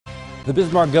The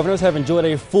Bismarck Governors have enjoyed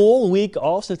a full week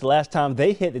off since the last time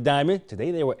they hit the diamond.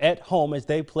 Today they were at home as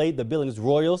they played the Billings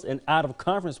Royals in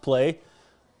out-of-conference play.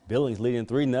 Billings leading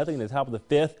 3-0 in the top of the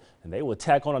fifth, and they will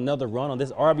tack on another run on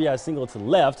this RBI single to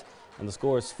left, and the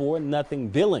score is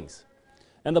 4-0 Billings.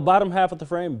 In the bottom half of the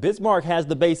frame, Bismarck has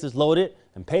the bases loaded,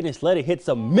 and Peyton Sleddy hits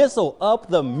a missile up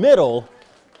the middle.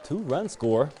 Two-run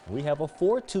score, and we have a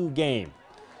 4-2 game.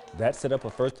 That set up a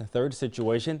first and third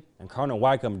situation, and Connor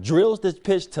Wycombe drills this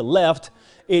pitch to left.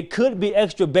 It could be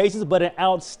extra bases, but an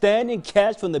outstanding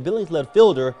catch from the Billings left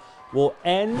fielder will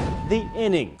end the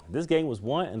inning. This game was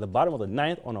won in the bottom of the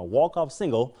ninth on a walk-off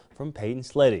single from Peyton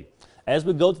Sleddy. As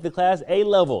we go to the Class A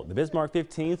level, the Bismarck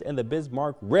 15s and the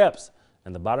Bismarck Reps.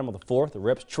 In the bottom of the fourth, the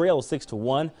Reps trail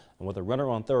 6-1, and with a runner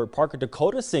on third, Parker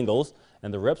Dakota singles,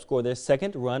 and the Reps score their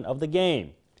second run of the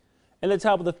game. In the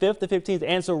top of the fifth, the 15s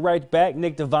answer right back.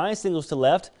 Nick Devine singles to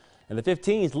left, and the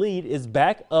 15s lead is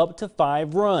back up to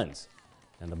 5 runs.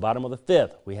 In the bottom of the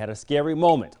fifth, we had a scary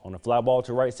moment on a fly ball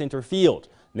to right center field.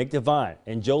 Nick Devine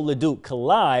and Joe LeDuc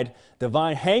collide.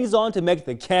 Devine hangs on to make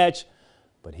the catch,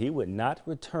 but he would not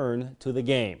return to the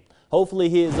game. Hopefully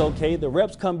he is okay. The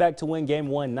Reps come back to win game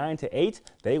 1 9-8.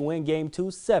 They win game 2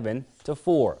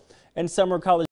 7-4. And Summer College